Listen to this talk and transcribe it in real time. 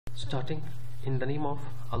Starting in the name of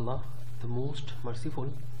Allah, the most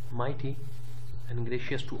merciful, mighty and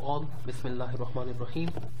gracious to all. Bismillahir Rahmanir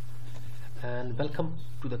Rahim, and welcome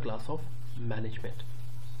to the class of management.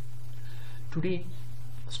 Today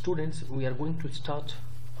students, we are going to start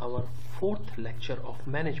our fourth lecture of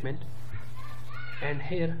management, and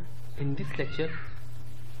here in this lecture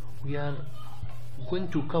we are going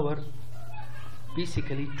to cover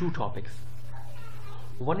basically two topics.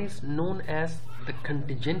 One is known as the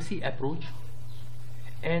contingency approach,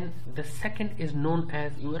 and the second is known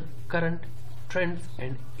as your current trends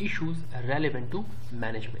and issues relevant to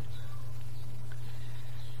management.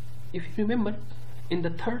 If you remember, in the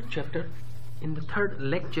third chapter, in the third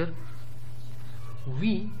lecture,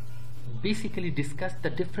 we basically discussed the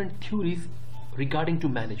different theories regarding to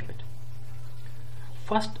management.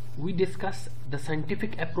 First we discussed the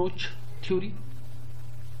scientific approach theory.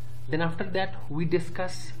 Then after that we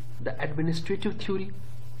discuss the administrative theory,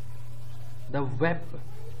 the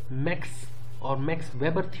Max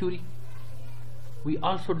Weber theory. We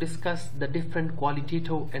also discuss the different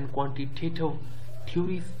qualitative and quantitative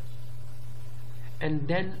theories, and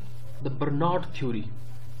then the Bernard theory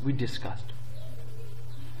we discussed.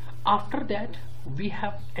 After that we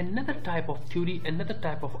have another type of theory, another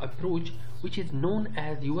type of approach, which is known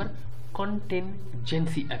as your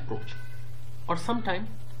contingency approach, or sometimes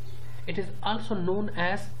it is also known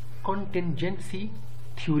as contingency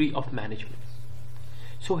theory of management.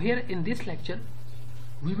 So here in this lecture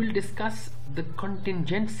we will discuss the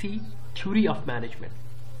contingency theory of management,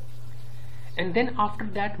 and then after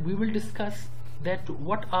that we will discuss that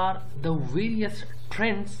what are the various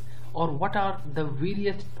trends, or what are the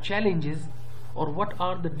various challenges, or what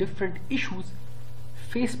are the different issues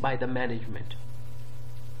faced by the management.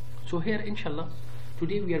 So here inshallah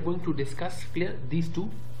today we are going to discuss clear these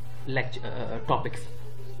two topics.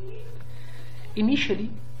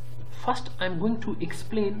 Initially, first I am going to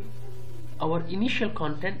explain our initial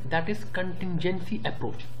content, that is contingency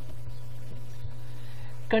approach.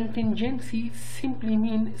 Contingency simply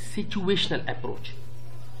means situational approach,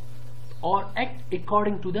 or act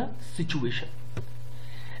according to the situation.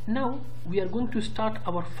 Now we are going to start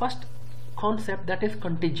our first concept, that is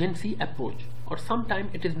contingency approach, or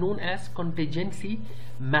sometimes it is known as contingency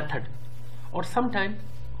method, or sometimes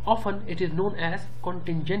often it is known as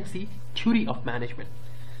contingency theory of management.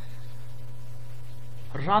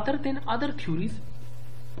 Rather than other theories,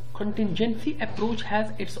 contingency approach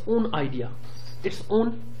has its own idea, its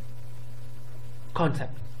own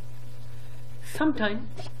concept. Sometimes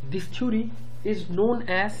this theory is known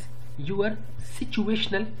as your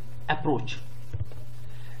situational approach.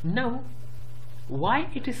 Now, why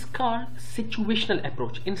it is called situational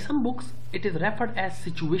approach? In some books it is referred as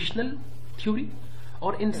situational theory,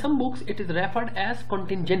 or in some books it is referred as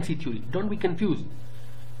contingency theory. Don't be confused.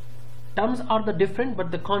 Terms are the different, but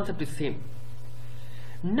the concept is same.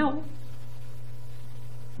 Now,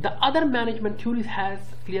 the other management theories has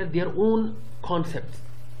clear their own concepts,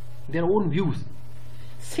 their own views.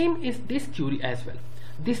 Same is this theory as well.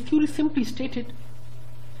 This theory simply stated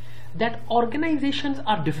that organizations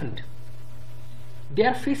are different. They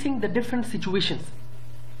are facing the different situations.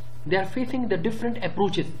 They are facing the different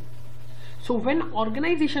approaches. So when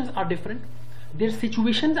organizations are different, their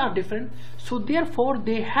situations are different, so therefore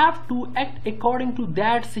they have to act according to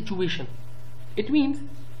that situation. It means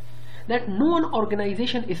that no one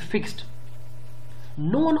organization is fixed.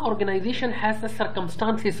 No one organization has the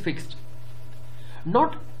circumstances fixed.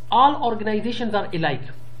 Not all organizations are alike.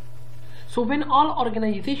 So when all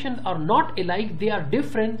organizations are not alike, they are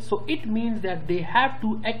different, so it means that they have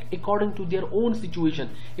to act according to their own situation,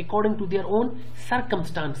 according to their own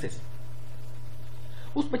circumstances.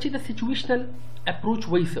 उस बच्चे the situational approach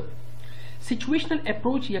वही सब situational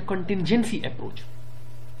approach या contingency approach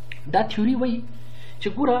दा theory वही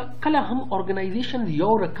चगुरा कला हम organisation यो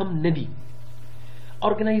रकम नदी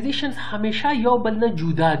ऑर्गेनाइजेशंस हमेशा यो बलना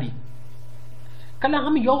जुदा दी कला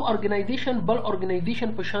हम यो ऑर्गेनाइजेशन बल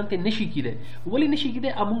ऑर्गेनाइजेशन पर शांति नशी की दे वली नशी की दे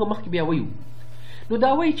अमुंगा मख की बिया वही नो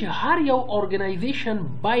दा वही च हर यो ऑर्गेनाइजेशन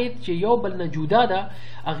बायत च यो बलना जुदा दा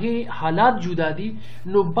अगे हालात जुदा दी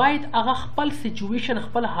नो बायत अगा खपल सिचुएशन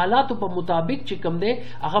खपल हालात पर मुताबिक च कम दे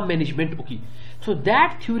अगा मैनेजमेंट उकी. So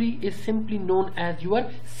that theory is simply known as your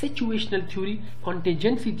situational theory,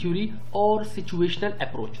 contingency theory, or situational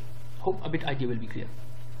approach. Hope a bit idea will be clear.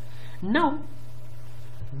 Now,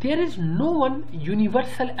 there is no one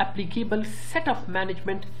universal applicable set of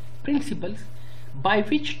management principles by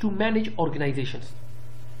which to manage organizations.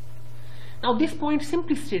 Now this point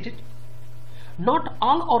simply stated, not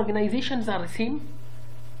all organizations are the same,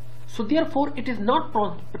 so therefore it is not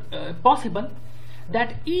possible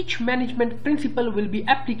that each management principle will be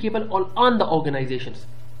applicable on the organizations.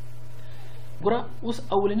 Gura us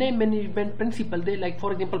awlane management principle de, like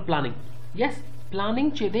for example planning. Yes,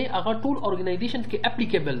 planning che de aga tool organizations ke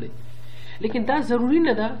applicable de. लेकिन दा जरूरी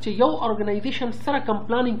न दा चे यो organisation सरा कम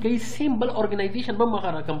planning कई same बल organisation बम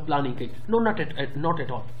मगारा कम planning कई no not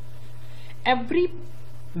at all every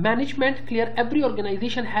management clear every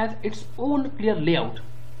organisation has its own clear layout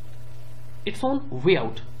its own way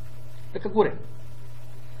out तक गोरे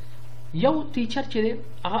यो टीचर चे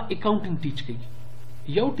आगा अकाउंटिंग टीच कई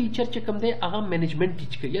यो टीचर चे कम दे आगा मैनेजमेंट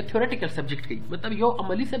टीच कई या थ्योरेटिकल सब्जेक्ट कई मतलब यो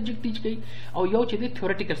अमली सब्जेक्ट टीच कई और यो चे दे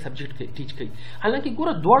थ्योरेटिकल सब्जेक्ट टीच कई हालांकि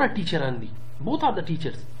गोरा द्वारा टीचर आंदी बोथ आर द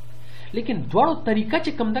टीचर्स लेकिन द्वारो तरीका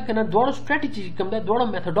चे कम दा कना द्वारो स्ट्रेटजी कम दा द्वारो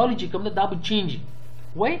मेथोडोलॉजी कम दा दाब change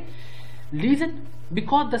why reason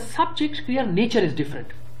because the subject clear nature is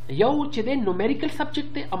different यो चे दे न्यूमेरिकल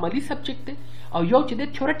सब्जेक्ट थे अमली सब्जेक्ट थे और यो चे दे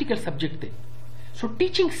थ्योरेटिकल सब्जेक्ट थे सो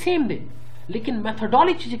टीचिंग सेम दे लेकिन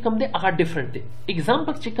मेथोडोलॉजी चे कम दे आगा डिफरेंट दे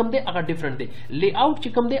एग्जांपल्स चे कम दे आगा डिफरेंट दे लेआउट चे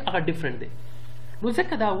कम दे आगा डिफरेंट दे नो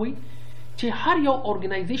ज़कदा हुई चे हर यो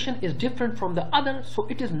organisation is different from the other so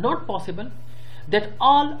it is not possible that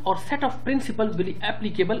all or set of principles will be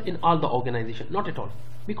applicable in all the organization, not at all,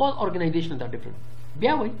 because organizations are different.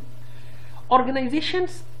 Byawai,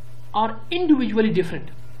 organizations are individually different,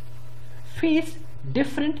 face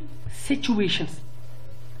different situations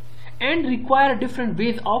and require different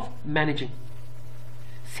ways of managing.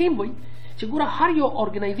 Same way chegura har yo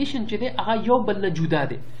organization chede aga yo balna juda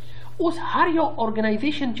de us har yo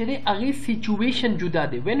organization chede agi situation juda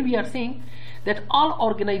de. When we are saying that all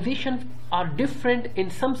organizations are different in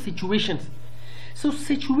some situations, so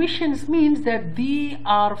situations means that they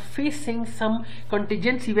are facing some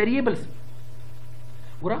contingency variables.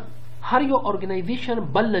 Gura har yo organization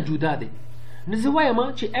balna juda de nizwayama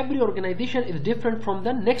che every organization is different from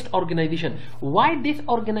the next organization. Why this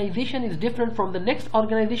organization is different from the next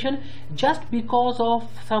organization? Just because of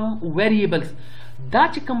some variables. Da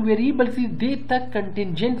chikam variables is they ta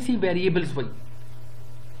contingency variables way.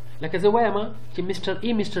 Like as a way ama che Mr.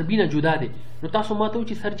 A Mr. B na juda de no taso mato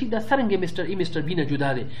che sarchi da sarange Mr. A Mr. B na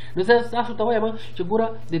juda de no taso tawa ama che gura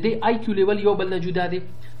de IQ level yo bal na juda de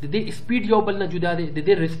de speed yo bal na juda de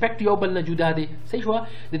de respect yo bal na juda de sahi shwa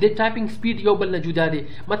de typing speed yo bal na juda de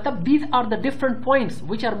matlab these are the different points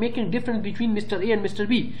which are making difference between Mr. A and Mr.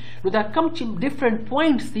 B. No da come chim different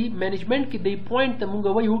points the management ki they point the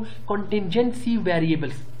munga wayu contingency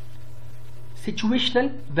variables,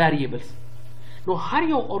 situational variables. Now, how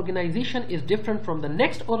your organization is different from the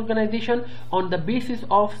next organization on the basis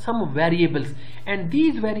of some variables, and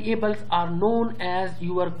these variables are known as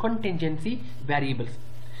your contingency variables.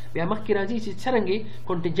 We are makiraji charange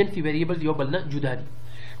contingency variables yo balna judari.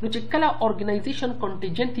 No chekala organization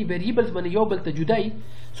contingency variables bane yo balta judai,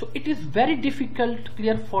 so it is very difficult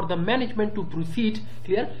clear for the management to proceed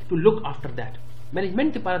clear to look after that.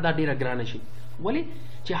 Management te para da dera granashi. Wale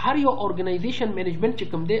che har yo organization management che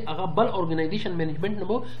kam de aga bal organization management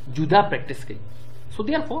nabo juda practice kai. So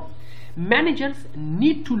therefore managers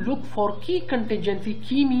need to look for key contingency.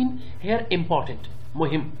 Key mean here important,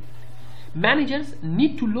 muhim. Managers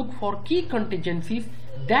need to look for key contingencies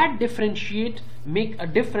that differentiate, make a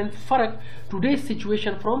difference, farak today's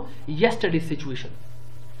situation from yesterday's situation.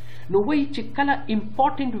 No way che kala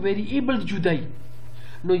important variables judai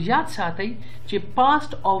no yaad satai che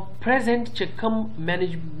past or present che kam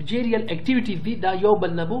managerial activities di da yo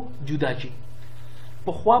balnabu juda chi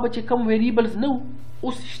po khwa che kam variables no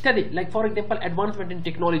us study, like for example advancement in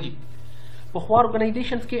technology. Po khwa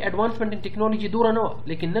organizations ke advancement in technology dura no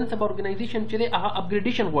lekin nan sab organization che aha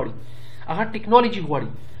upgradation gwadi aha technology gwadi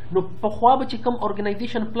no po khwa che kam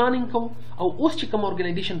organization planning ko au us che kam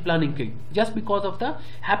organization planning kai just because of the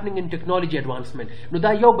happening in technology advancement no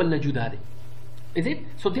da yo balna juda de. Is it?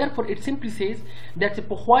 So therefore it simply says that the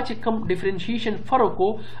pohwa che kam differentiation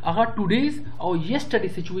farako aga today's or yesterday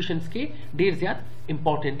situations ke der zyad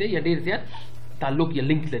important hai ya der zyad taluk ya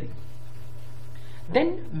link lari.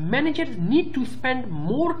 Then managers need to spend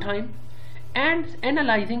more time and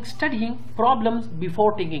analyzing, studying problems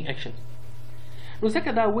before taking action. No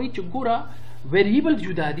zakada way che gura variable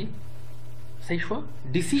judadi saishwa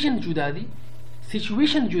decision judadi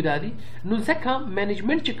situation juda di no zaka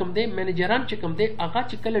management chikam de manageran chikam de aga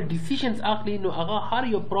chikala decisions akhli no aga har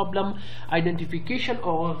your problem identification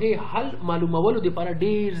or age hal malumawalo de para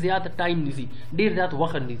der zyada time nisi der zyada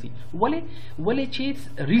waqt nisi wale chis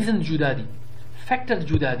reason juda di factors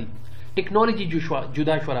juda di technology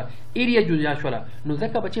juda shwara area juda shwara no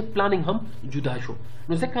zaka bache planning hum juda sho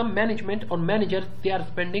no zaka management or managers they are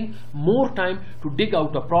spending more time to dig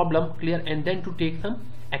out a problem clear and then to take some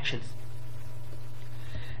actions.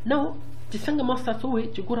 Now چې څنګه ما تاسو وې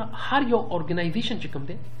چې ګوره هر یو organization چې کوم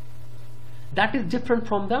دی that is different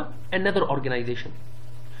from the another organization.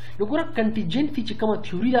 نو ګوره contingency چې کومه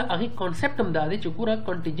theory دا هغه concept هم دا دی چې ګوره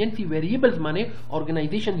contingency variables معنی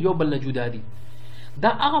organization یو بل نه جدا دي. دا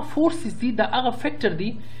هغه forces دي، دا هغه factor دي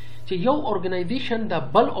چې یو organization دا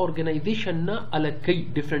بل organization نه الګ کوي،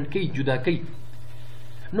 different کوي، جدا کوي.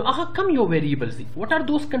 نو هغه کم یو variables دي. What are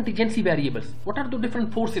those contingency variables? What are the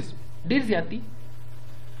different forces? ډیر زیات دي.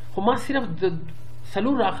 خو ما صرف د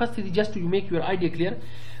سلور راخستې دي just to make your idea clear.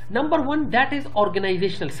 Number one, that is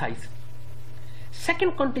organizational size.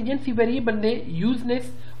 Second contingency variable the useness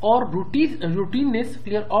or routineness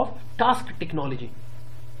clear of task technology.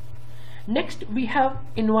 Next we have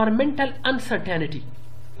environmental uncertainty,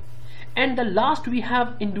 and the last we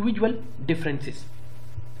have individual differences.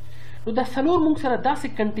 So the salor mung sara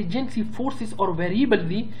dase contingency forces or variable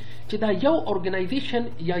di چې دا یو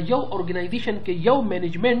organization یا یو organization کې یو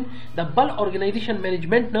management د بل organization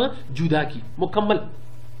management نه جدا کی مکمل.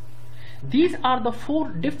 These are the four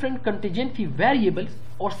different contingency variables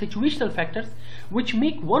or situational factors which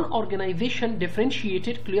make one organization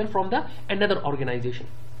differentiated clear from the another organization.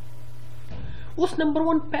 Us number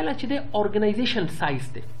one पहला چې ده organization size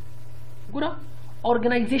ده. ګوره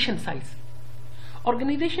organization size.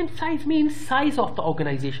 Organization size means size of the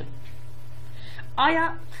organization. آیا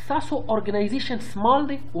تاسو organization small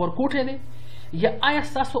ده ورکوټه ده یا آیا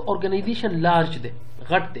تاسو organization large ده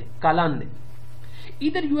غټ ده کالان ده.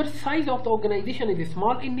 Either your size of the organization is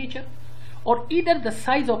small in nature or either the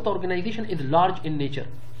size of the organization is large in nature.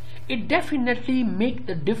 It definitely make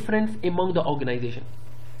the difference among the organization.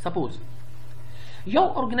 Suppose your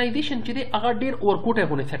organization چې ده هغه ډیر ورکوټه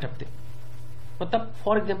غونه سیټ اپ ده. مطلب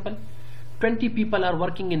for example 20 people are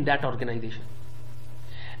working in that organization.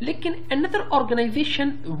 लेकिन another organization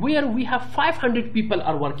where we have 500 people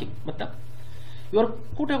are working. मतलब your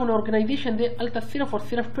Kota cone organization दे अलता सिर्फ और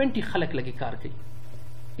सिर्फ 20 खलक लगे car कई.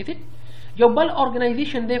 Is it? Your bal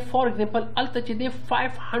organization they for example अलता चे दे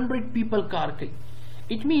 500 people car कई.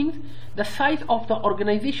 It means the size of the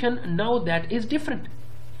organization now that is different.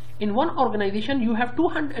 In one organization you have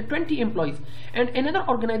 220 employees and another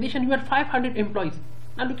organization you have 500 employees.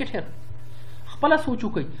 Now look at here. पहला सोचो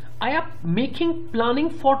कोई आया making planning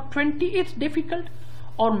for 20 is difficult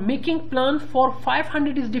or making plans for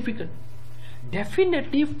 500 is difficult.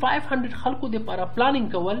 Definitely 500 खलको दे पारा planning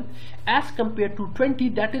Kawal as compared to 20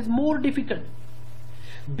 that is more difficult.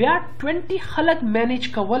 ब्या 20 खलक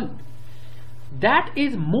manage Kawal that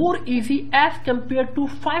is more easy as compared to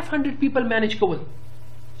 500 people manage Kawal.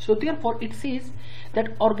 So therefore it says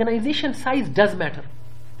that organization size does matter.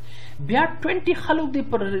 بیا 20 خلق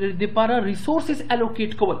د پارا resources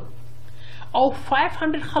allocate کول او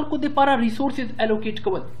 500 خلق د پارا resources allocate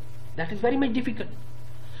کول. That is very much difficult.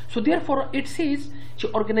 So therefore it says چې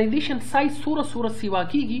organization size سوره سیوا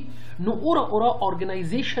کیږي نو اورا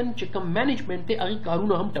organization چې کوم management ته هغه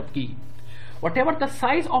کارونه هم ټپ کیږي. Whatever the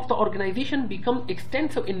size of the organization becomes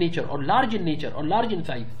extensive in nature or large in nature or large in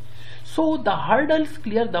size, so the hurdles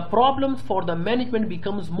clear, the problems for the management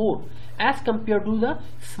becomes more as compared to the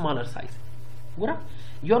smaller size.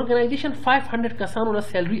 Your organization 500 kasano la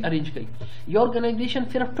salary arrange kai, your organization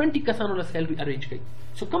sirf 20 kasano la salary arrange kai.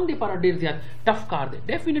 So kam de para der zyad tough kar de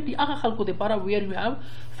definitely aga khalko de para where you have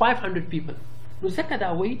 500 people. No zaka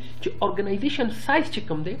da way che organization size che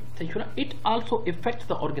kam de it also affects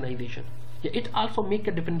the organization. Yeah, it also make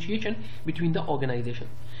a differentiation between the organization.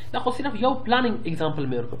 Da kho sirf yaw planning example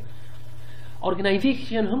mere ko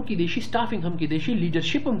organization हम की देशी, staffing हम की देशी,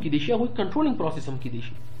 leadership हम की देशी, कोई controlling process हम की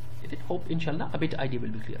देशी. I hope inshallah a bit idea will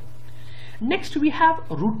be clear. Next we have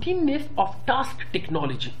routineness of task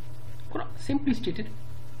technology. Simply stated,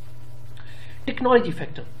 technology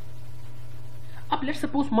factor. अब let's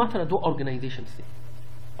suppose मात्रा दो organizations से,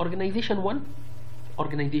 organization 1,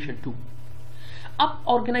 organization 2. अब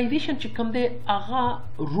organization चिकम दे आगा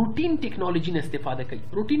routine technology ने इस्तेफादा कई.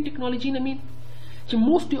 Routine technology ने mean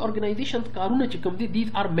most organizations कारونه چې کوم دي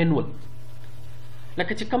these are manual.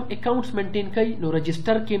 لکه چې کوم accounts maintain کوي نو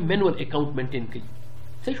register کې manual account maintain کوي.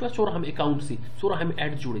 صحیح شو سوره هم account سي سوره هم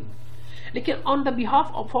ads جوړي. لیکن on the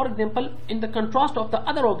behalf of for example in the contrast of the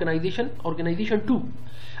other organization 2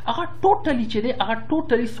 هغه totally چې دی هغه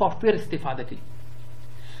totally software استفاده کوي.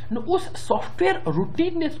 نو اوس software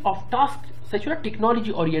routineness of task such as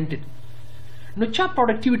technology oriented. نو چا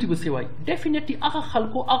productivity به سوای definitely هغه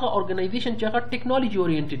خلکو هغه organization چې هغه technology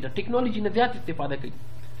oriented ده technology نه زیات استفاده کوي.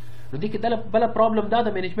 نو دې کې بل problem دا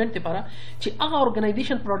د management لپاره چې هغه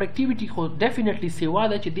organization productivity خو definitely سوا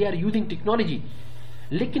ده چې they are using technology.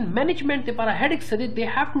 लेकिन management لپاره headache څه دي they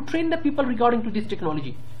have to train the people regarding to this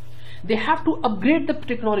technology. They have to upgrade the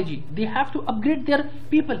technology. They have to upgrade their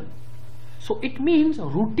people. So it means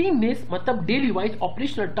routineness मतलब daily wise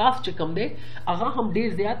operational task चिकम दे अगर हम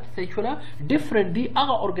देर ज़्यादा Sechura different दी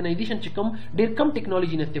अगर organization चिकम देर कम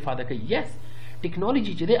technology ने इस्तेफादा करी yes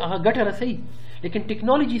technology चिदे अगर gutter सही लेकिन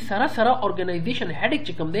technology सारा सारा organization headache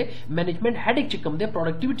चिकम दे management headache चिकम दे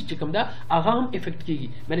productivity चिकम दे अगर हम effect कीगी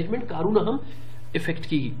management कारूना हम effect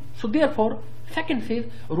कीगी so therefore second says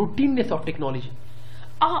routineness of technology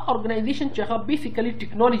अगर organization चिका basically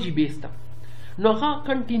technology based था Naha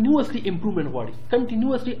continuously improvement wadi,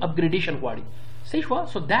 continuously upgradation wadi.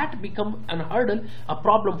 So that become an hurdle, a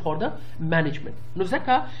problem for the management. No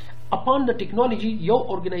zaka upon the technology, your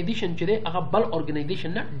organization chide aga bal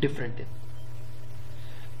organization na different.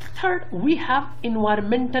 Third, we have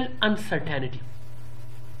environmental uncertainty.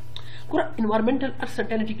 Kura environmental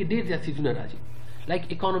uncertainty ke de zyada season raji. Like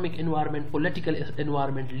economic environment, political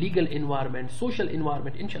environment, legal environment, social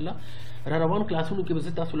environment, inshallah. Rarawan classroom के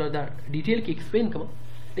वजह तासुला दा detail के explain कमा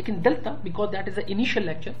लेकिन दलता because that is the initial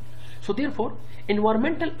lecture so therefore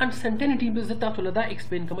environmental uncertainty वजह तासुला दा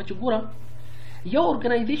explain कमा चुगुरा या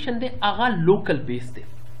organization they Agha local base they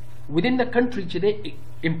within the country चेदे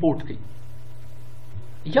import की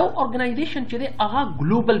या organization चेदे आगा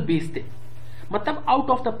global base दे मतलब out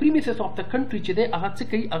of the premises of the country चेदे आगा से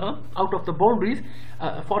कई आगा out of the boundaries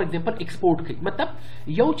for example export कई मतलब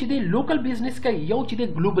यो चेदे local business कई यो चेदे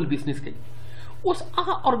global business कई उस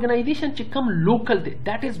आगा organization चे कम local they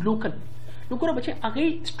that is local नुकुरा बच्चे आगे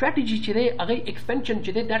strategy चेदे आगे expansion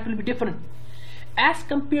चेदे that will be different as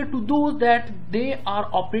compared to those that they are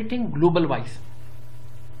operating global wise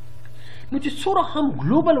नुचे सोरा हम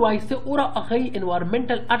global wise से ओरा आगे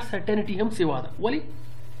environmental uncertainty हम सेवादा वाली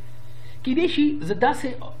कि देशी ज़्यादा से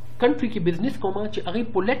country की business को मां चे अगर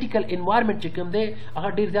political environment चे कम दे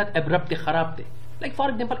अगर देर ज़्यादा abrupt खराब दे like for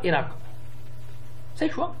example Iraq सही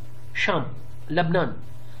शुआ शाम लबनान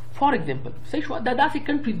for example सही शुआ दादा से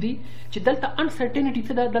country दी चे दलता uncertainty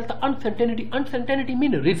से दलता uncertainty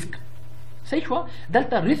mean risk सही शुआ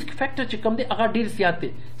दलता risk factor चे कम दे अगर देर ज़्यादा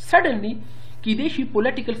दे suddenly कि देशी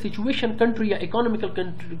political situation country या economical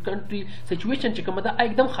country situation चे कम दा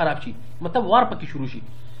एकदम खराब ची मतलब वार पकी शुरू ची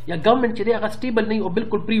या गवर्नमेंट चले अगर स्टेबल नहीं और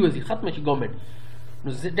बिल्कुल प्रीवियसली खत्म है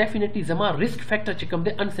गवर्नमेंट डेफिनेटली जमा रिस्क फैक्टर चिकम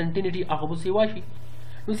दे अनसर्टेनिटी आगो सेवाशी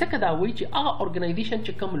नु सकदा वही च आ ऑर्गेनाइजेशन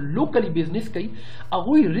चिकम लोकली बिजनेस कई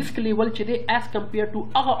अगोई रिस्क लेवल चले as compare to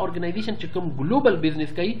uh organisation चिकम global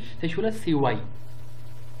business कई तशुला सेवाई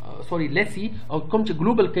सॉरी लेसी और कम च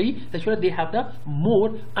ग्लोबल कई तशुला they have the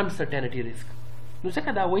more uncertainty risk नु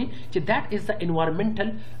सकदा वही च that is the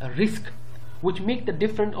environmental risk which make the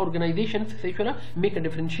different organizations make a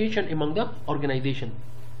differentiation among the organization.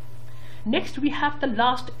 Next we have the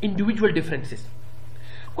last individual differences.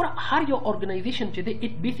 Har your organization chede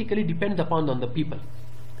it basically depends upon on the people.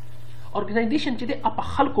 Organization chede apa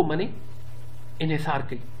khalko mane inhisar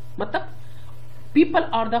kai matlab people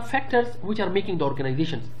are the factors which are making the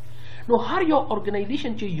organizations. No har your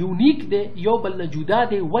organization che unique de yo balna juda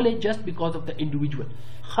de wale just because of the individual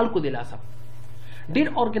khalko de lasa their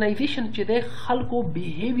organization chede khalko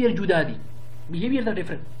behavior juda di behaviors are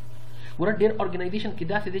different where their organization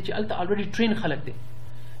kida se de alta already train khalak de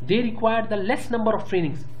they require the less number of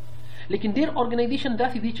trainings lekin their organization da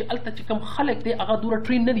se de alta chikam khalak de aga dura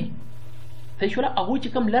train nadi tayshura agu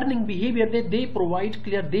chikam learning behavior they provide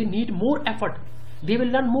clear they need more effort they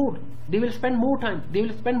will learn more they will spend more time they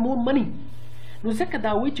will spend more money no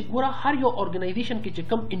zakada which gura har your organization ke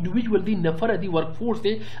chikam individual di nafar di workforce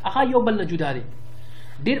de aga yo bal na juda de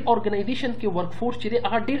their organization के workforce चीज़े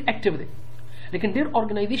अगर their active दे लेकिन their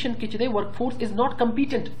organization के चीज़े workforce is not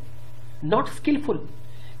competent not skillful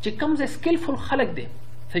चिकम से skillful खलक दे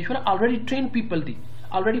सही शुरा already trained people the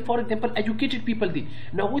already for example educated people दी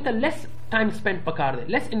ना वो तो less time spent पकार दे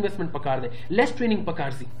less investment पकार दे less training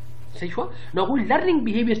पकार दी सही शुरा ना वो learning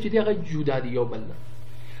behavior चीज़े अगर जुदा दी यो बलना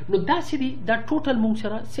नो दा सीधी दा total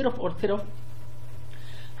मुंशरा सिर्फ और सिर्फ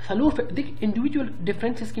सलूफ दिख individual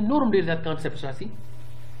differences की norm दे ज़ात concepts रासी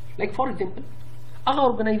like for example our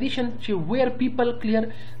organization where people clear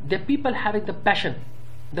the people having the passion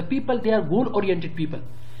the people they are goal oriented people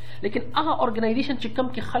लेकिन our organization चिकम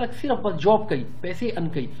के खलक सिर्फ बस जॉब कई पैसे अन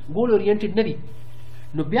कई गोल ओरिएंटेड नहीं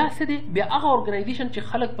नो ब्याह से दे ब्याह our organization चे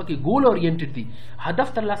खलक पके गोल ओरिएंटेड दी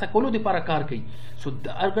हदफ तरला सा कोलो दे पारा कार कई so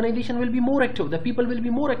the organization will be more active the people will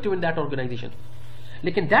be more active in that organization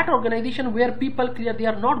लेकिन that organization where people clear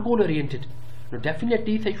they are not goal oriented no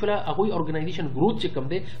definitely sayfula agoi organization growth chikam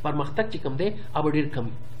de parmakhtak chikam de abadir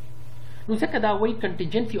kami no zakada way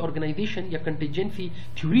contingency organization ya contingency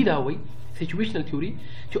theory da way situational theory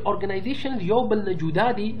so organizations yobal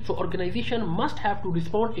najudadi so organization must have to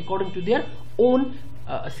respond according to their own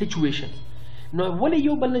situations Now,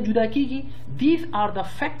 these are the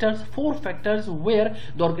factors, 4 factors where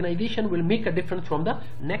the organization will make a difference from the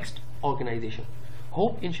next organization.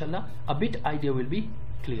 Hope inshallah a bit idea will be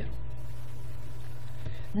clear.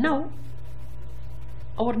 Now,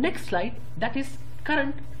 our next slide, that is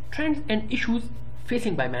current trends and issues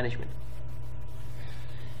facing by management.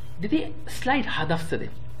 Did slide hadaf sade?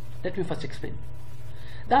 Let me first explain.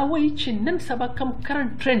 The way chinnan saba come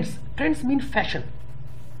current trends. Trends mean fashion.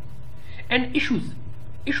 And issues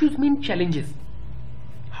mean challenges,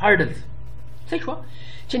 hurdles. Sechwa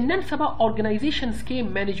chinnan saba organizations ke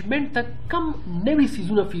management tak kam navi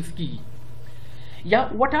season fees ki.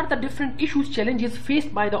 Yeah, what are the different issues, challenges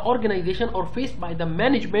faced by the organization or faced by the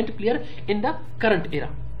management player in the current era?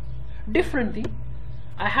 Differently,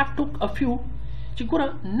 I have took a few.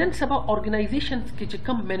 Chigura nan saba organizations ke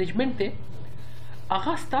chikam management te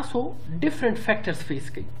agasta so different factors face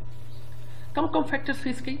ki. Kam factors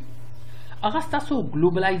face ki. Agasta so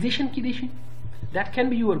globalization ki deshi. That can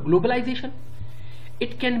be your globalization.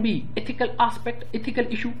 It can be ethical aspect, ethical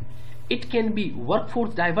issue. It can be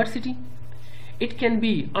workforce diversity. It can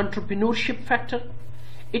be entrepreneurship factor.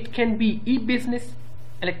 It can be e-business,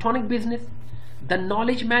 electronic business, the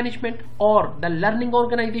knowledge management or the learning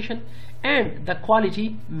organization, and the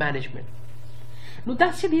quality management. Now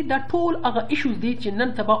that's the total other issues that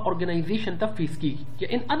chinnan taba organization ta face ki.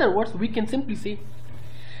 In other words, we can simply say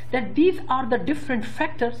that these are the different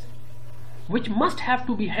factors which must have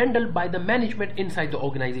to be handled by the management inside the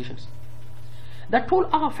organizations. The total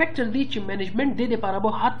other factors that management de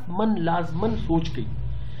parabo hat man lazman soch ki.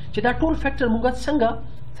 The total factor munga sanga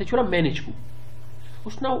se chura manage ku.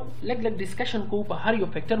 Now leg discussion ko pa har yo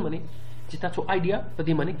factor mane jita so idea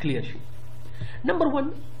padi mane clear shi. Number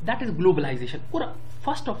 1, that is globalization.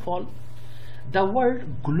 First of all, the word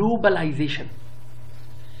globalization.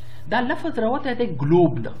 The lafaz rawat hai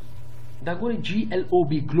globe na. The word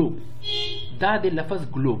G-L-O-B, globe. Da de lafaz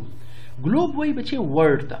globe. Globe wai bache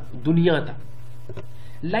word ta, dunya ta.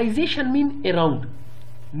 Lization mean around.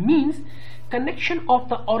 Means connection of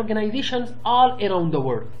the organizations all around the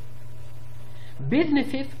world.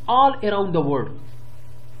 Businesses all around the world.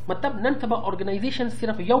 मतलब none सबा organisation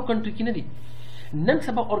सिर्फ यो country की नहीं, none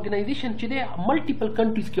सबा organisation चिदे multiple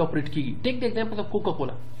countries की operate की. Take the example of Coca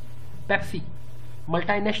Cola, Pepsi,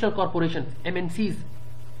 multinational corporations, MNCs.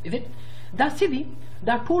 Is it? That's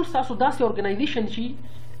the tools are so that's the organization zi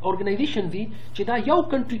chida yo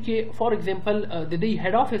country ke, for example the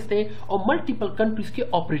head office they or multiple countries ke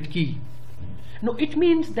operate ki. No, it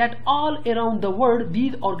means that all around the world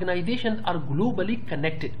these organizations are globally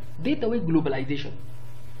connected. They the way globalization.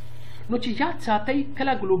 No, chi yaad saatai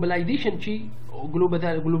kala globalization chi.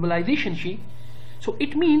 So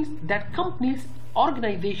it means that companies,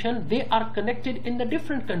 organization, they are connected in the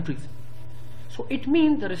different countries. So it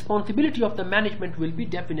means the responsibility of the management will be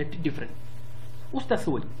definitely different.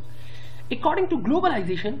 According to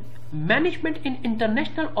globalization, management in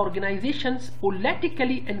international organizations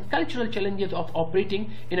politically and cultural challenges of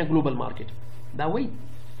operating in a global market. That way,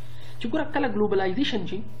 chukura kala globalization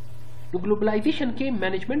chi, to globalization ke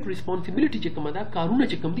management responsibility chikamada karuna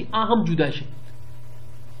chikamdi aham judashi.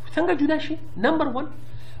 Sanga judashi. Number 1,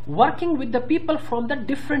 working with the people from the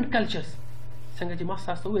different cultures. Sanga ji mas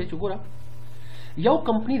sasta huye chukura. Yo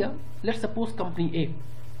company da, let's suppose company A.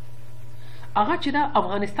 अगर चिदा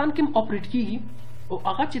अफगानिस्तान किम operate कीगी और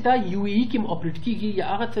अगर चिदा UAE किम operate कीगी या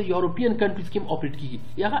अगर से European countries किम operate कीगी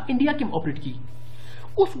या अगर India किम operate कीगी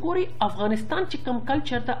उस गोरी अफगानिस्तान चिकम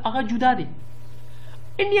कल्चर दा अगर जुदा दे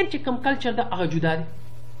इंडियन चिकम कल्चर दा अगर जुदा दे.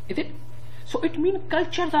 Is it? So it mean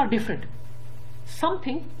cultures are different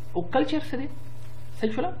something वो कल्चर से दे सही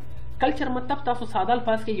चला. कल्चर मतलब तासो सादा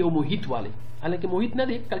अल्फाज के यो मोहित वाले, हालांकि मोहित ना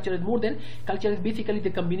दे. Culture is more than, culture is basically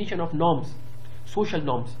the combination of norms, social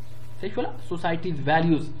norms, society's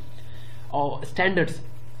values or standards.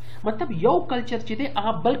 मतलब यो कल्चर चिदे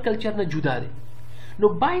आहा बल कल्चर न जुदा दे. नो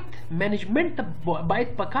बाइट मैनेजमेंट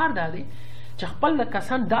बाइट पकार दा दे चखपल न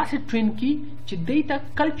कसान दा से ट्रेन की चिदे ता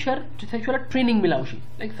कल्चर चिथेशुरा ट्रेनिंग मिलाउशी.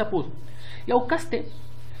 लाइक सपोज यो कस्ते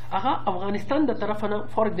आहा अफगानिस्तान दा तरफ ना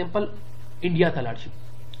फॉर एग्जांपल इंडिया तलाशी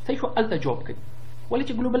सही शो अलता जॉब कई वाले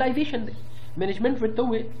च ग्लोबलाइजेशन दे मैनेजमेंट विद तो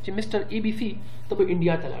हुए च मिस्टर एबीसी तो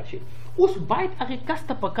इंडिया तलाशी उस बाइट अगर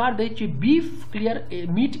कस्त पकार दे ची beef clear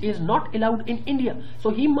meet is not allowed in India. So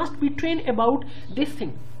he must be train about this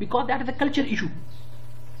thing because that is a culture issue.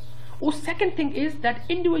 उस second thing is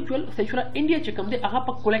that individual सही India चिकम दे अगर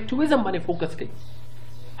पर कलेक्टिविज्म बने फोकस कई.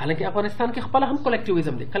 हालांकि अफगानिस्तान के खपला हम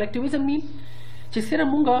कलेक्टिविज्म दे. Collectivism mean जिससे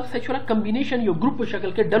मुंगा सही कॉम्बिनेशन यो ग्रुप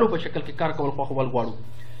शक्ल के डलो पर शक्ल के कार कवल पाखवाल वाड़ू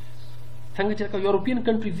संग यूरोपियन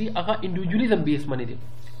कंट्रीज अगर इंडिविजुअलिज्म बेस मने दे,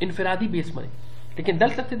 इनफरादी बेस मने لیکن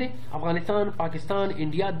دلته څه دی افغانستان پاکستان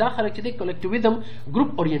انډیا دا خلک چې دی کلیکټیویزم ګروپ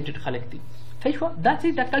اورینټډ خلک دي صحیح شو دا چې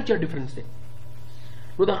د کلچر ډیفرنس دی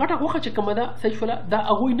نو د غټه غوښه چې کومه ده صحیح شوله دا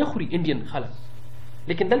هغوی نه خوري انډین خلک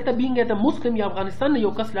لیکن دلته بینګ د مسلم یا افغانستان نه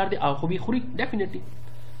یو کس لاړ دی هغه خو به خوري ډیفینیټلی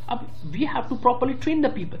اب وی هاف ټو پراپرلی ټرین د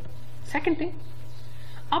پیپل سیکنډ تھنګ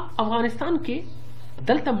اب افغانستان کې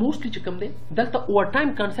دلته موسټلی چې کوم دی دلته اوور ټایم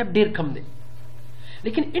کانسپټ ډیر کم دی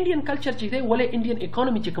لیکن انډین کلچر چې دی ولې انډین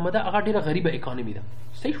اکانومي چې کومه ده هغه ډیره غریبه اکانومي ده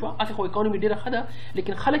صحیح شو هسې خو اکانومي ډیره ښه ده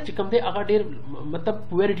لیکن خلک چې کوم دی هغه ډیر مطلب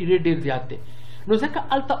پویرټي ریټ ډیر زیات دی نو ځکه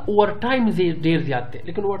هلته اوور ټایم ډیر زیات دی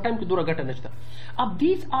لیکن اوور ټایم کې دوره ګټه نشته اب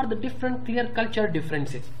دیز آر د ډفرنٹ کلیئر کلچر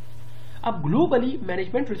ډفرنسز اب globally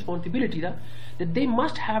management responsibility that they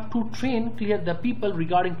must have to train clear the people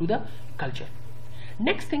regarding to the culture.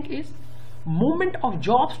 Next thing is movement of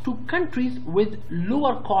jobs to countries with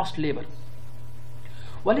lower cost labor.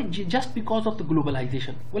 Well, just because of the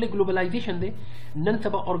globalization. Well, globalization de nan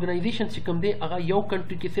saba organization چې کوم دی هغه یو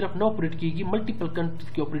کنټری کې صرف نه اپریټ کیږي ملټیپل کنټریز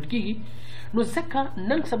کې اپریټ کیږي نو ځکه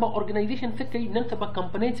نن سبا organization څه کوي نن سبا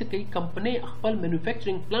کمپنۍ څه کوي کمپنۍ خپل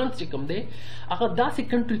مینوفیکچرینګ پلانټس چې کوم دی هغه داسې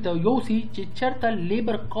کنټری ته یوسي چې چېرته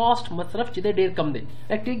لیبر کاسټ مصرف چې دی ډېر کم دی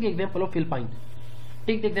لایک ټیک د ایگزامپل اف فلپاین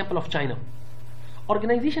ټیک د ایگزامپل اف چاینا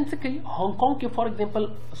organization څه کوي هانګ کانګ کې فار ایگزامپل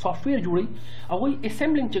سافټویر جوړي هغوی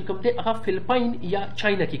اسمبلینګ چې کوم دی هغه فلپاین یا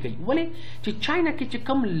چاینا کې کوي ولې چې چاینا کې چې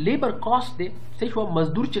کم لیبر کاسټ دی صحیح شو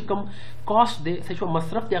مزدور چې کم کاسټ دی صحیح شو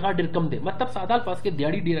مصرف دی هغه ډېر کم دی مطلب ساده الفاظ کې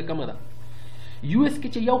دیاړي ډېره کمه ده یو اس کې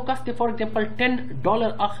چې یو کس دی فار ایگزامپل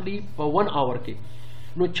 $10 اخلي په 1 اور کې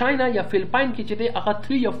نو چاینا یا فلپاین کې چې دی هغه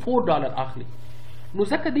 $3 یا $4 اخلي نو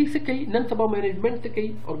ځکه دوی څه کوي نن سبا مینجمنټ څه کوي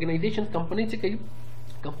organization کمپنۍ څه کوي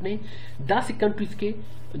کمپنۍ داسې کنټریز کې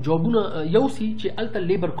جابونه یوسي چې هلته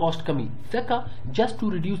لیبر کاسټ کمی ځکه just to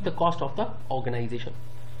reduce the cost of the organization.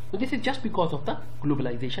 So this is just because of the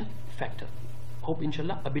globalization factor. Hope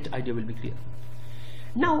inshallah a bit idea will be clear.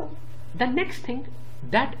 Now the next thing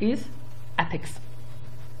that is ethics.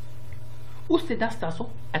 اس سے دس تاسو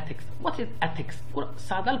ethics. What is ethics?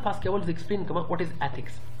 ساده الفاظ کې اول explain کما what is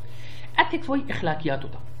ethics. Ethics وای اخلاقیات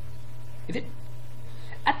ہوتا. Is it?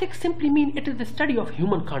 Ethics simply mean it is the study of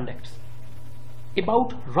human conducts about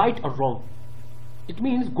right or wrong. It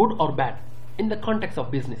means good or bad in the context of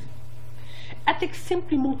business. Ethics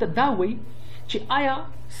simply مونږ ته دا وای چې آیا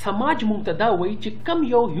سماج مونږ ته دا وای چې کم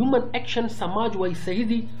یو human action سماج وای صحیح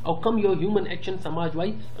دي او کم یو human action سماج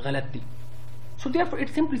وای غلط دي. So therefore it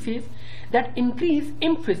simply says that increase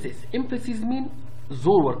emphasis mean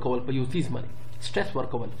زور ورکول په یو چیز باندې stress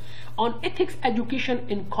ورکول on ethics education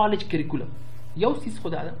in college curriculum. یو چیز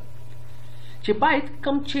خدا ده چې باید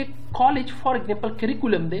کم چې کالج فار ایگزامپل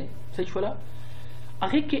کریکولم دی صحیح شوله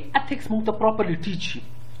هغې کې ethics مونږ ته پراپرلی ټیچ شي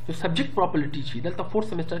یو سبجیکټ پراپرلی ټیچ شي دلته 4th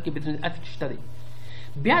سیمسټر کې بزنس ethics شته دی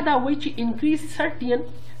بیا دا وایي چې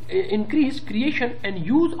increase creation and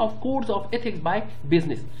use of codes of ethics by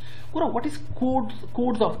business. ګوره what is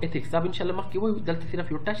codes of ethics دا به انشاءالله مخکې وایو دلته صرف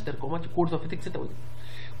یو ټچ در کوم چې codes of ethics څه ته وایي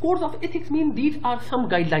codes of ethics mean these are some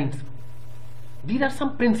guidelines these are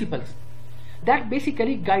some principles that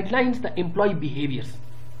basically guidelines the employee behaviors.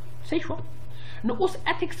 صحیح شو نو اوس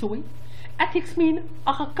ethics وایي ethics mean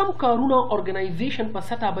هغه کم کارونه organization په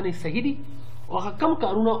سطح باندې صحیح دي او هغه کم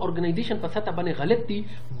کارونه organization په سطح باندې غلط دي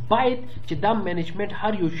باید چې دا مینجمنټ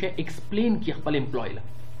هر یو شی ایکسپلین کړي خپل امپلوی له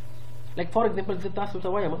لایک فار ایگزامپل زه تاسو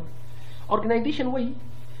ته وایم organization وایي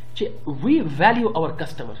چې we value our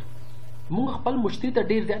customer موږ خپل مشتری ته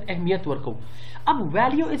ډیر زیات اهمیت ورکوو اب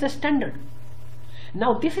value is a standard. Now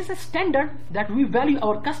this is a standard that we value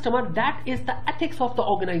our customer that is the ethics of the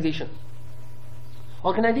organization.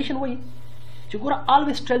 Organization وایي چې ګوره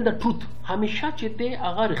always tell the truth همیشه چې ته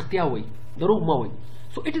هغه رښتیا وایي دروغ مه وایي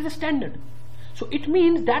so it is a standard so it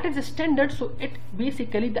means that is a standard so it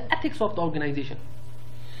basically the ethics of the organization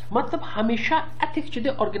مطلب همیشه ethics چې د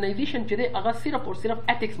organization چې د هغه صرف او صرف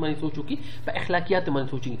ethics باندې سوچو کی په اخلاقیات باندې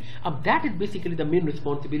سوچي اب that is basically the main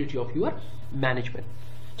responsibility of your management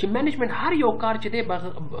چې management هر یو کار چې د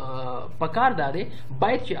پکار داده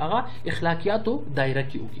باید چې هغه اخلاقیاتو دایره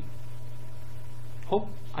کې وي. Hope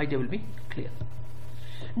idea will be clear.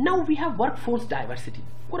 Now we have workforce diversity.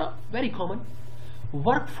 Very common.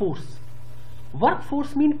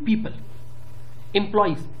 Workforce mean people,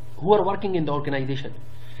 employees who are working in the organization.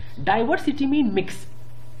 Diversity mean mix.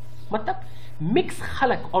 मतलब mix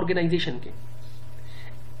خلق organization के.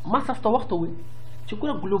 ما سفت وقت हुए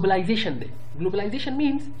चुकूरा globalization they. Globalization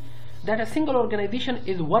means that a single organization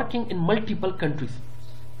is working in multiple countries.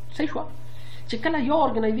 सही हुआ? चिकला यो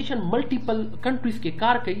organization multiple countries के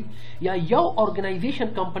car कई या यो organization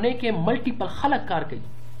company के multiple खलक कार कई.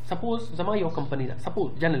 Suppose जमा यो company दा. Suppose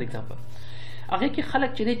general example. هغه کې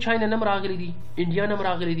خلک چې د چاینا نم راغلي دي، انډیا نم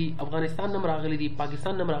راغلي دي، افغانستان نم راغلي دي،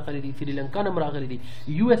 پاکستان نم راغلي دي، سریلانکا نم راغلي دي،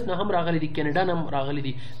 یو اس نه هم راغلي دي، کینیډا نم راغلي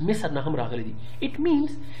دي، مصر نه هم راغلي دي. It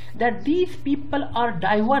means that these people are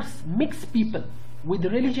diverse, mixed people with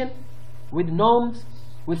religion, with norms,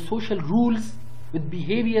 with social rules, with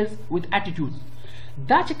behaviors, with attitudes.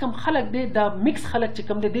 دا چې کوم خلک دی دا مکس خلک چې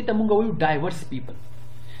کوم دی دې ته مونږ وایو ډایورس پیپل.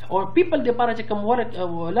 or people دپاره چې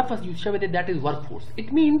کوم لفظ یوز شوی دی that is workforce. It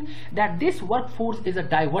means that this workforce is a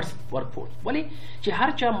diverse workforce. ولی چې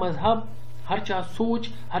هر چا مذهب، هر چا سوچ،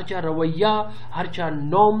 هر چا رویه، هر چا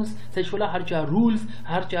نورمز، صحیح هر چا رولز،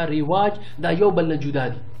 هر چا رواج دا یو بل نه جدا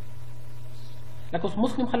دي. لکه اوس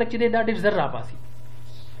مسلم خلک چې دی دا ډېر زر راپاسي،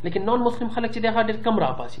 لیکن نان مسلم خلک چې دی هغه ډېر کم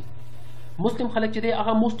راپاسي. مسلم خلک چې دی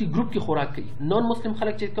هغه موسټلی ګروپ کې خوراک کوي، نان مسلم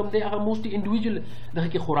خلک چې کوم دی هغه موسټلی انډیویجوال دغه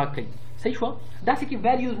کې خوراک کوي. صحیح شو؟ داسې کې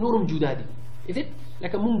ویلیوز نورم جدا دي. از اټ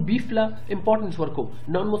لکه مونږ بیف لا امپورټنس ورکو،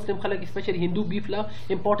 نان مسلم خلک اسپیشلی هندو بیف لا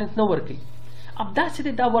امپورټنس نه ورکوي. اب داسې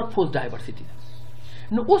دی دا ورک فورس ډایورسټي ده.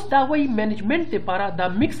 نو اوس دا وایي مینجمنټ دپاره دا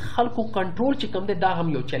مکس خلکو کنټرول چې کوم دی دا هم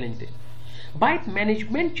یو چیلنج دی. باید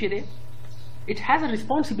مینجمنټ چې دی it has a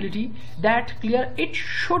responsibility that clear it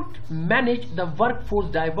should manage the workforce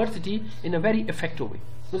diversity in a very effective way.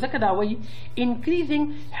 نو ځکه دا وایي increasing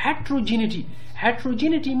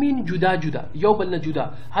heterogeneity mean جدا جدا، یو بل نه جدا،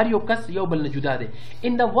 هر یو کس یو بل نه جدا دی.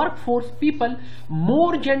 in the workforce people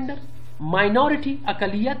more gender, minority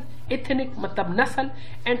اقلیت، ethnic مطلب نسل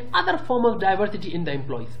and other form of diversity in the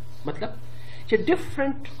employees. مطلب چې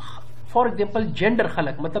different for example gender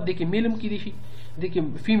خلق مطلب دی کې میل هم کیدی شي، देखिए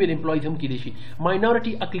female employees हम की देशी,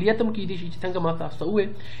 minority अकलियत हम की देशी څنګه ما تاسو وې،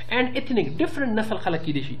 and ethnic different نسل خلق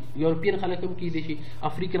کی देशी، یورپین خلق هم کی देशी،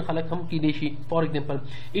 افریقن خلق هم کی देशी، فار ایگزامپل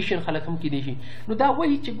ایشین خلق هم کی देशी. نو دا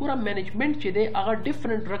وایي چې ګوره مینجمنٹ چې دی هغه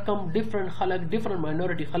ډیفرنٹ رقم، ډیفرنٹ خلق، ډیفرنٹ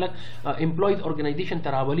ماینورټي خلق امپلویز اورګنایزیشن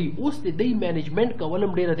تراولي. اوس د دې مینجمنٹ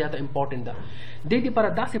کولم ډیره زیاته امپورټنت ده. د دې لپاره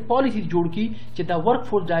داسې پالیسی جوړ کی چې دا ورک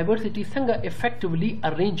فورس ډایورسټي څنګه افیکټیولی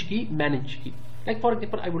ارینج کی، مینج کی. لایک فار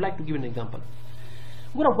ایگزامپل I would like to give an example.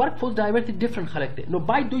 ګوره ورک فورس ډایورسټي ډیفرنٹ خلک دی، نو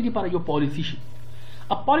باید دوی لپاره یو پالیسی شي.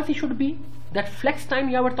 ا پالیسی شوډ بی that flex time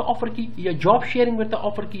یا ورته offer کی، یا job sharing ورته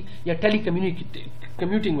offer کی، یا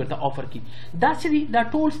commuting ورته offer کی. دا چې دا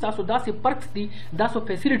ټول تاسو داسې perks دي، داسې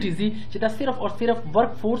facilities دي چې دا صرف او صرف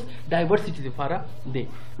work force diversity لپاره دی.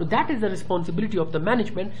 نو that is the responsibility of the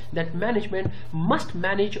management, that management must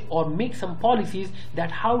manage or make some policies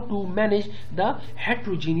that how to manage the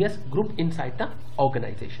heterogeneous group inside the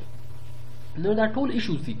organization. نو دا ټول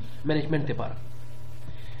issues دي management لپاره.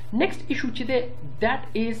 next issue چې دی that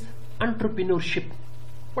is entrepreneurship.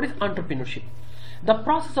 What is entrepreneurship? The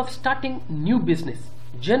process of starting new business,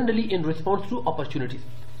 generally in response to opportunities.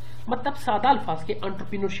 मतलब सादा अल्फाज के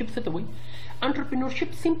entrepreneurship से तो वही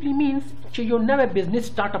entrepreneurship simply means कि your नया business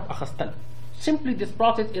startup अखस्तल. Simply this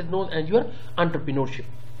process is known as your entrepreneurship.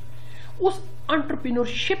 उस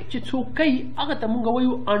entrepreneurship चित्सु कई अगर तमुंगा वही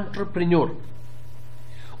entrepreneur.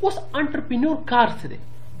 उस entrepreneur कार से दे.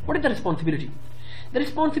 What is the responsibility? The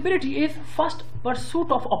responsibility is first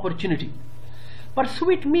pursuit of opportunity. Pursue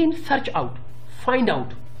it means search out, find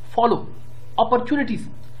out, follow opportunities.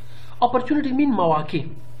 Opportunity mean मौके.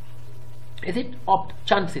 Is it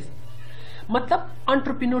chances? मतलब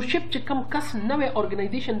entrepreneurship چې کوم کس نوې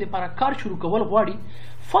organization د لپاره کار شروع کول غواړي،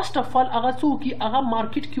 first of all هغه څو کې هغه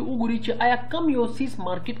مارکیټ کې وګوري چې آیا کم یو سیس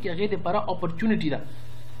مارکیټ کې هغه د لپاره opportunity ده،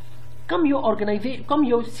 کم یو organization کم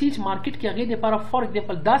یو سیس مارکیټ کې هغه د لپاره فار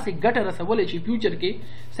ایگزامپل داسې ګټه رسولې شي فیوچر کې.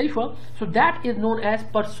 صحیح شو؟ so that is known as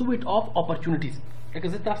pursuit of opportunities. لکه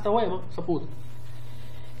زه تاسو ته وایم سپوز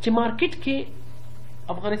چې مارکیټ کې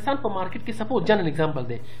افغانستان په مارکیټ کې سپوز جنرال اگزامپل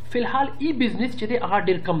دی فی الحال ای بزنس چې دی هغه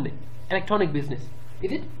ډیر کم دی، الکترونیک بزنس.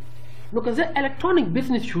 is it؟ نو که زه الکترونیک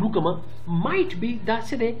بزنس شروع کوم might be دا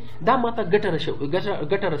څه دی دا ماته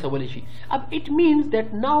ګټه رسولی شي. اب it means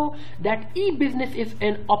that now that e-business is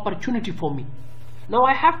an opportunity for me. Now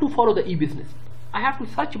I have to follow the e-business. I have to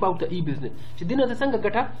search about the e-business چې دینه زه څنګه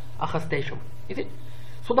ګټه اخستی شم. is it؟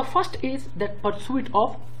 So the first is that pursuit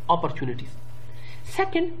of opportunities.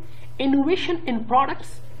 Second, innovation in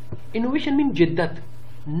products. Innovation mean جدت،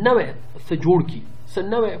 نوې څه جوړ کی، څه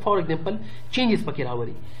نوې فار ایگزامپل چینجز پکې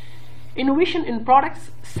راوړي. Innovation in products,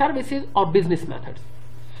 services or business methods.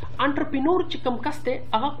 Entrepreneur چې کوم کس دی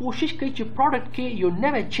هغه کوشش کوي چې پروډکټ کې یو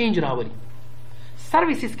نوې چینج راوړي،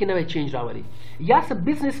 سرویسز کې نوې چینج راوړي، یا څه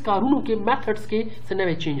بزنس کارونو کې میتھډز کې څه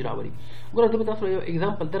نوې چینج راوړي. ګوره زه به تاسو یو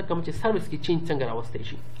اگزامپل درکړم چې سروس کې چینج څنګه راوستی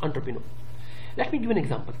شي انټرپرینور. لیټ می ګیو ان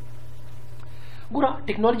اگزامپل. ګوره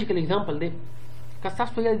ټیکنالوژیکل اگزامپل دی که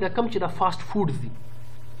تاسو یاد د کم چې د فاست فوډز دي،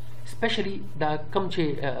 specially دا کم چې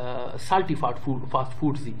سالټي فاست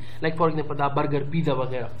فوډز دي، لایک فار ایگزامپل دا برګر، پیزا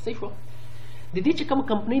وغیرہ. صحیح شو؟ د دې چې کوم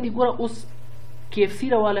کمپنۍ دی ګوره اوس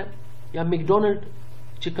KFC راواله یا میکډونالډ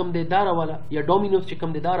چې کوم دی دا راواله یا ډومینوز چې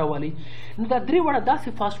کوم دی دا راوالي نو دا درې وړه داسې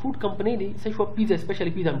فاسټ فوډ کمپنۍ دي څه شو پیزا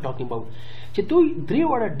اسپیشلی پیزا ایم ټاکینګ اباوټ چې دوی درې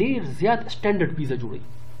وړه ډېر زیات سټینډرډ پیزا جوړوي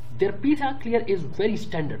their pizza clear is very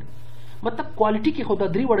standard مطلب کوالټي کې خو دا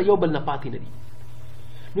درې وړه یو بل نه پاتې نه دي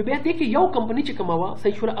نو بیا دې کې یو کمپنۍ چې کومه وه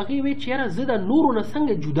صحیح شوله هغې وایي چې یاره زه د نورو نه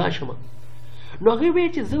څنګه جدا شمه نو هغې وایي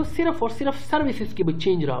چې زه صرف او صرف سروسز کې به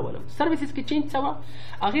چینج راولم سروسز کې چینج څه وه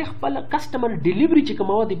هغې خپل کسټمر ډیلیوري چې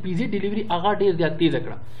کومه وه د پیزې ډیلیوري هغه ډېر زیات تیزه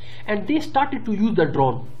کړه and they started to use the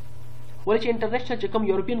drone ولې چې انټرنیشنل چې کوم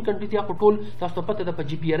یورپین کنټریز یا خو ټول تاسو ته پته ده په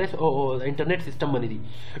GPRS او انټرنیټ سیسټم باندې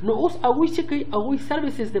دي نو اوس هغوی څه کوي هغوی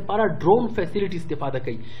سروسز دپاره ډرون فیسیلیټي استفاده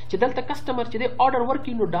کوي چې دلته کسټمر چې دی آرډر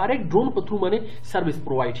ورکړي نو ډایرکټ ډرون په تھرو باندې سروس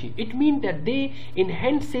پرووایډ شي اټ مین دیٹ دے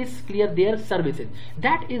انهانسز کلیئر دیئر سروسز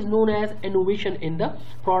دیٹ از نون ایز انوویشن ان د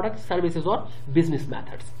پروډکټ سروسز اور بزنس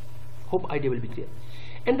میتھڈز hope idea will be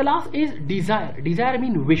clear and the last is desire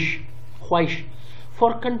mean wish خواهش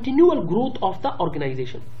for continual growth of the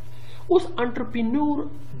organization اوس انټرپرینور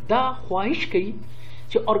دا خواهش کوي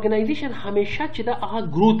چې ارګنایزیشن همیشه چې دا هغه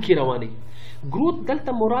گروث کې روانه گروث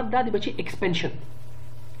دلته مراد دا دی بچي ایکسپینشن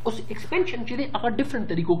اوس ایکسپینشن چې دی هغه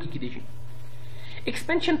ډیفرنٹ طریقو کې کېدی شي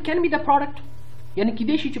ایکسپینشن کین بی د پروډکټ یعنی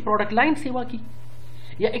کېدی شي چې پروډکټ لاین سیوا کی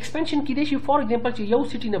یا ایکسپینشن کېدی شي فار ایگزامپل چې یو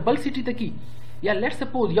سټی نه بل سټی ته کی یا لیټ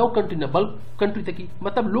سپوز یو کنټری نه بل کنټری ته کی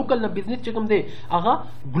مطلب لوکل نه بزنس چې کوم دی هغه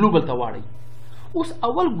ګلوبل ته واړی اوس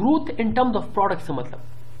اول گروث ان ټرمز اف پروډکټ څه مطلب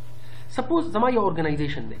سپوز زما یو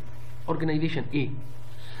ارګنایزیشن دی ارګنایزیشن A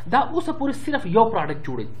دا اوس پورې صرف یو پروډکټ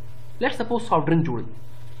جوړي لیټ سپوز سافټ ډرنک جوړي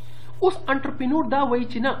اوس انټرپرینور دا وایي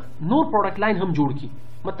چې نه نور پروډکټ لاین هم جوړ کی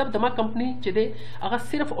مطلب دما کمپنی چې دی هغه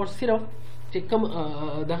صرف او صرف چې کوم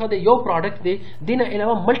دغه د یو پروډکټ دی دینه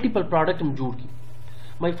علاوه ملټیپل پروډکټ هم جوړ کی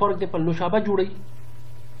مې فار ایگزامپل نوشابه جوړي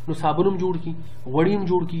نو صابون هم جوړ کی وړي هم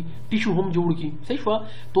جوړ کی ټیشو هم جوړ کی صحیح شو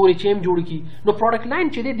تورې چیم جوړ کی نو پروډکټ لاین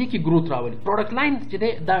چې دی کی گروث راولي پروډکټ لاین چې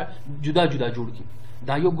دی دا جدا جدا جوړ کی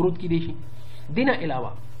دا یو گروث کی دی شي دینه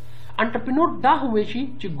علاوه انټرپرینور دا هم وایي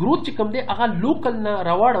چې گروث چې کوم دی هغه لوکل نه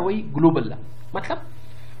راوړوي ګلوبل لا مطلب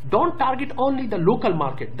don't target only the local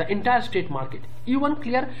market the entire state market even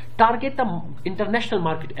clear target the international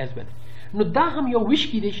market as well نو دا هم یو وش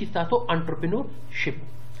کی دی شي تاسو انټرپرینورشپ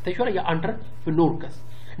صحیح شو یا انټرپرینور کس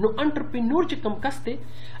نو انټرپرینور چې کم کس دی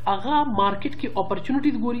هغه مارکیټ کې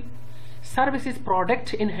اپورچونټیز ګوري سروسز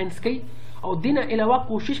پروډکټ انهانس کوي او دینه علاوه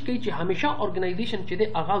کوشش کوي چې همیشه ارګنایزیشن چې دی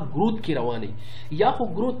هغه گروث کې روانه یا خو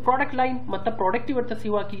گروث پروډکټ لاین مطلب پروډکټ ورته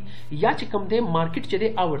سیوا کی یا چې کم دی مارکیټ چې دی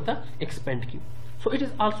ورته ایکسپینډ کی so it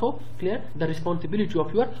is also clear the responsibility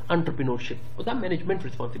of your entrepreneurship or the management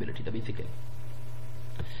responsibility basically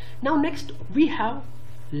now next we have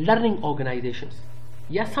learning organizations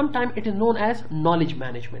yeah sometimes it is known as knowledge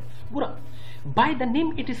management by the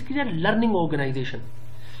name it is clear learning organization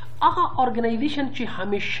aha organization chi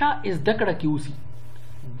hamesha is dakada ki usi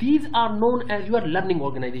these are known as your learning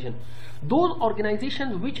organization those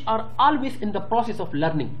organizations which are always in the process of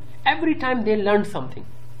learning every time they learn something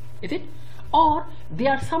is it or they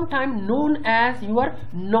are sometimes known as your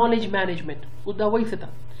knowledge management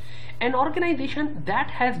an organization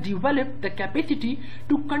that has developed the capacity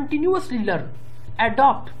to continuously learn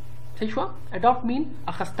adopt mean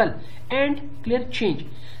akhastal and clear change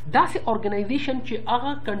that's an organization چې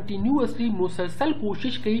هغه continuously مسلسل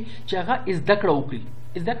کوشش کوي چې هغه زده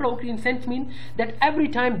کړه in sense mean that every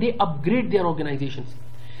time they upgrade their organizations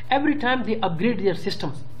every time they upgrade their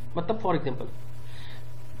systems matlab for example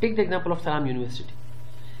take the example of Salam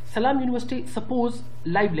University suppose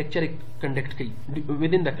live lecture conduct ki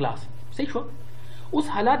within the class صحیح شو اوس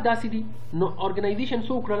حالات داسې دي نو ارګنایزیشن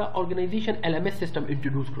سو کړله ارګنایزیشن LMS سیستم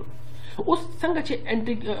انټروډوس کړو اوس څنګه چې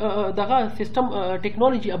دغه سیستم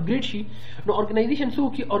ټیکنالوژي اپګریډ شي نو ارګنایزیشن سو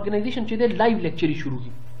کی ارګنایزیشن چې د لایو لیکچري شروع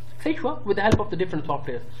کی صحیح شو with the help of the different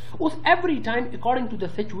softwares اوس every time according to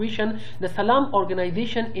the situation the Salam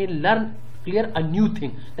organization learn clear a new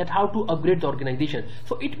thing that how to upgrade the organization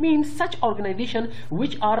so it means such organization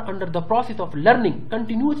which are under the process of learning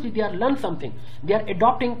continuously they are learn something they are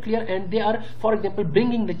adopting clear and they are for example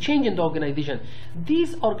bringing the change in the organization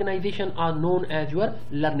these organization are known as your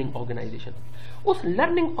learning organization us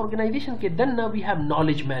learning organization ke danna we have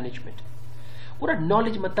knowledge management pura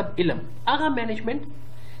knowledge matlab ilm aga management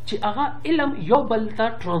چې هغه علم یو بل ته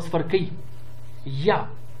ترانسفر کوي یا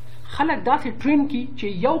خلک داسې ټرین کی چې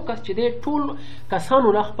یو کس چې دی ټول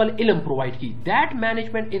کسانو له خپل علم پرووایډ کی that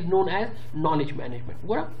management is known as knowledge management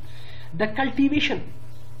the cultivation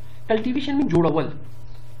mean جوړول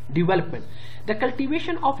development The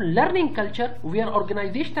cultivation of learning culture where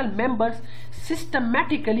organizational members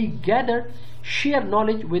systematically gather, share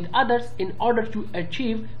knowledge with others in order to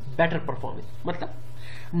achieve better performance. मतलब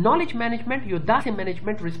knowledge management यो दासे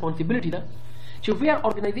management responsibility दा चे where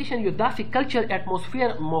organization यो दासे culture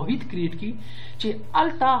atmosphere मोहित create की चे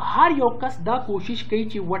अल्ता हर योकस दा कोशिश कई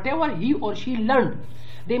चे whatever he or she learned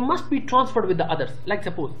they must be transferred with the others. Like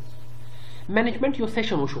suppose management your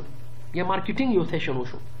session osho या marketing your session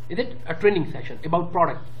osho, is it a training session about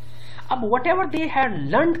product? अब whatever they had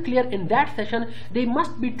learned clear in that session they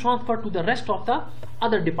must be transferred to the rest of the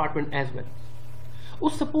other department as well.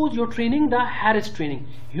 Us suppose your training the Harris training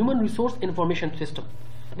human resource information system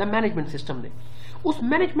the management system ने उस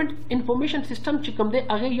management information system चिकम दे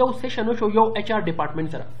अगे यो session osho यो HR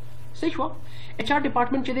department सरा सही हुआ HR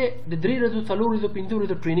department चे दे द्री रजू सलो रजू पिंजू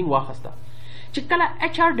रजू training वाखस्ता चिक्कला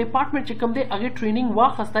HR department चिकम दे अगे training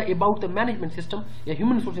वाखस्ता about the management system या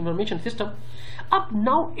human resource information system. Up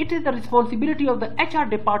now it is the responsibility of the HR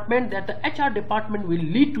department that the HR department will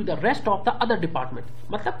lead to the rest of the other department.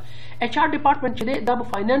 मतलब HR department चे दे दाब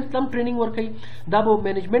finance तम training work है दाब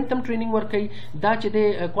management तम training work है दा चे दे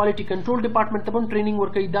quality control department तम training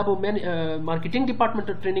वर्क है दाब marketing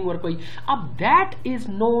department training वर्क है. अब that is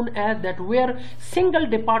known as that where single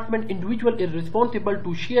department individual is responsible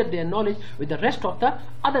to share their knowledge with the rest of the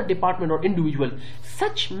other department or individual.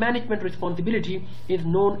 Such management responsibility is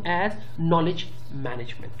known as knowledge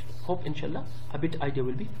management. Hope inshallah a bit idea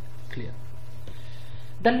will be clear.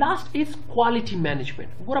 The last is quality management.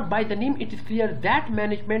 By the name it is clear that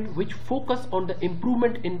management which focus on the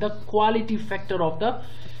improvement in the quality factor of the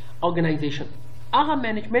organization. Agha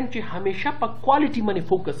management चे हमेशा पर quality मने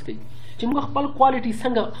focus की चिमगा खपल quality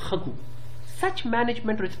संगा खकू. Such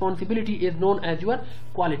management responsibility is known as your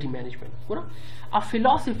quality management. A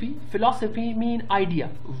philosophy mean idea,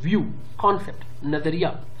 view, concept,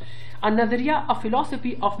 nazariya. A nazariya, a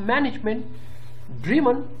philosophy of management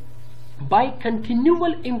driven by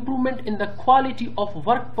continual improvement in the quality of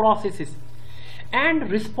work processes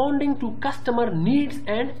and responding to customer needs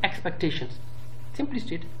and expectations. Simply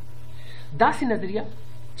state, दासी नजरिया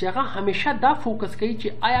जगह हमेशा दा focus कई चे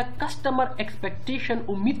आया customer expectation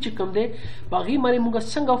उम्मीद चिकम दे बागी माने मुंगा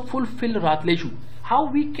संगा फुलफिल रात लेशु. How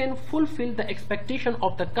we can fulfill the expectation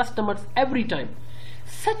of the customers every time.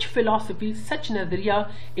 Such philosophy, such nazariya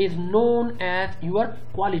is known as your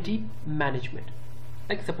quality management.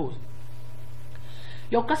 Like suppose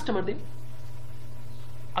your customer दे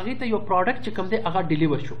अगे तो your product चिकम दे अगा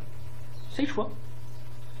deliver शो सही हुआ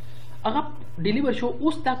अगर डिलीवर शो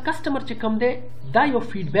उस दा customer चिकम दे दा यो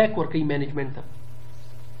feedback work कई मैनेजमेंट था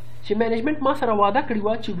ची मैनेजमेंट मा सरा वादा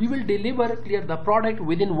कड़ीवा ची we will deliver clear the product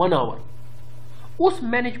with in 1 our. उस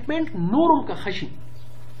मैनेजमेंट नोरम का खशी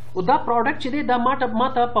वो दा प्रोडक्ट चिदे दा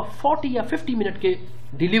माता पर 40 या 50 मिनट के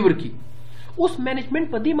डिलीवर की उस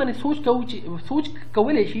मैनेजमेंट पर दी माने सोच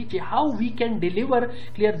कवलेशी ची how we can deliver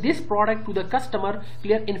clear this product to the customer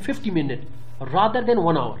clear in 50 minute rather than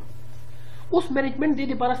 1 our. उस मैनेजमेंट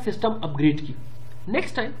दे पारा सिस्टम अपग्रेड की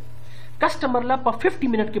नेक्स्ट टाइम कस्टमर ला पर 50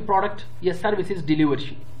 मिनट के प्रोडक्ट या सर्विसेज डिलीवर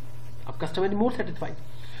शी. अब कस्टमर मोर सेटिस्फाइड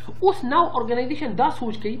उस नाउ ऑर्गेनाइजेशन दा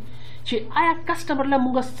सोच गई चे आया कस्टमर ला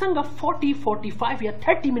मुंगा संगा 40 45 या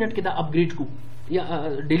 30 मिनट के दा अपग्रेड को या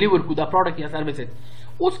डिलीवर को दा प्रोडक्ट या सर्विसेज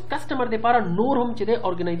उस कस्टमर दे पारा नोर हम चेदे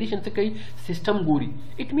ऑर्गेनाइजेशन से कई सिस्टम गोरी.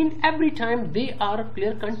 It mean every time they are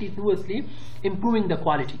clear continuously improving the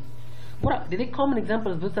quality. Did they common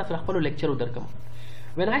examples with the lecture udarkam.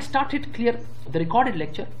 When I started clear the recorded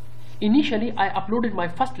lecture, initially I uploaded my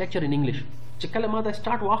first lecture in English. Chikala ma da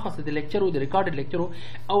start wakhas the lecture the recorded lecture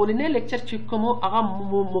awline lecture chikamo aga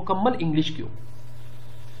mukammal English kyo.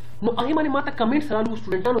 No agi mani mata comments ralu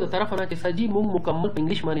studentano da tarafana ke saji mum mukammal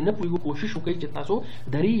English mani na puigo koshish ukai chetaso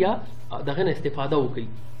dariya dagana istifada ukai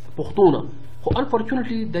puxtuna. خو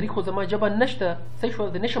unfortunately دری خو زما جبه نشته صحیح شو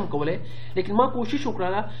د نشم کوله لیکن ما کوشش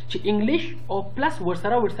وکړه چې انګلیش او پلس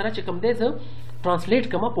ورسره چې کوم دی زه ترانسلیټ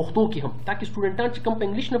کما پښتو کې هم تاکي سټوډنټان چې کوم په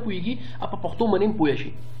انګلیش نه پويږي په پښتو باندې پوي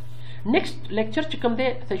شي. next lecture چې کوم دی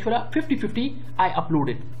صحیح شو 50-50 I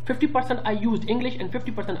uploaded 50% I used English and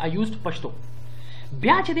 50% I used پښتو.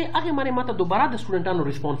 بیا چې دی هغه باندې ماته دوباره د سټوډنټانو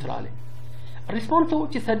ریسپانس رااله ریسپانس او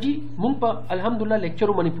چې سرجی مونږ په الحمدلله لیکچر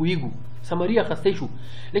باندې پويګو سمریا خسته شو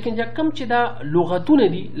لیکن جا کم چې دا لغتونه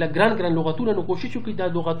دي ل ګران لغتونه نو کوشش وکړي دا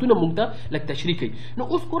لغتونه مونږ ته لک تشریح کړي. نو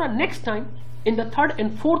اوس ګوره next time in the 3rd and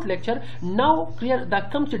 4th lecture now clear دا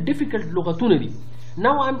کم چې difficult لغتونه دي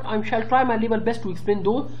now I shall try my level best to explain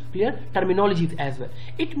those clear terminologies as well.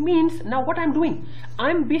 It means now what I'm doing,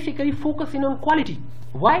 I'm basically focusing on quality.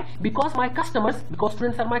 Why? Because my customers, because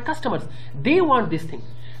students are my customers, they want this thing.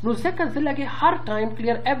 No Zaka ज़िला के हर time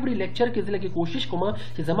clear every lecture के ज़िला की कोशिश कुमा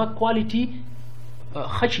कि जमा quality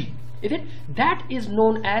खशी is it that is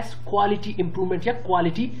known as quality improvement या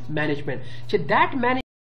quality management. So that